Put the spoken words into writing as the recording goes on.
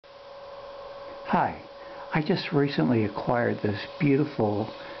Hi, I just recently acquired this beautiful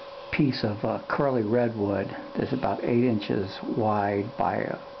piece of curly redwood that's about 8 inches wide by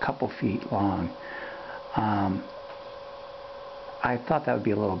a couple feet long. I thought that would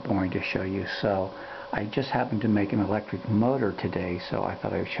be a little boring to show you, so I just happened to make an electric motor today, so I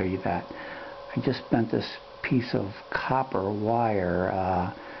thought I would show you that. I just bent this piece of copper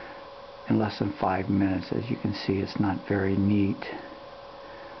wire in less than 5 minutes. As you can see, it's not very neat.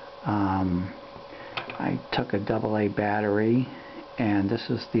 I took a AA battery, and this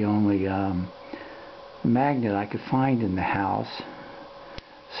is the only magnet I could find in the house,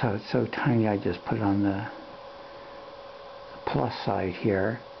 so it's so tiny I just put it on the plus side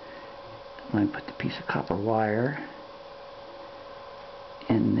here. And I put the piece of copper wire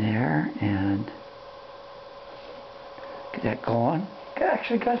in there and get that going. It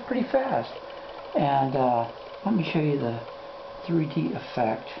actually goes pretty fast. And let me show you the 3D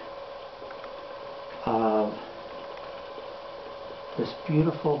effect of this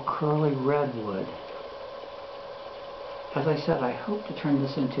beautiful curly redwood. As I said, I hope to turn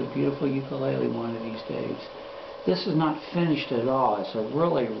this into a beautiful ukulele one of these days. This is not finished at all. It's a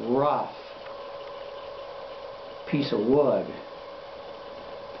really rough piece of wood.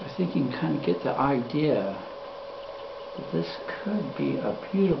 I think you can kind of get the idea that this could be a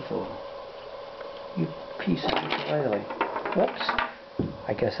beautiful piece of ukulele. Whoops.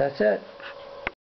 I guess that's it.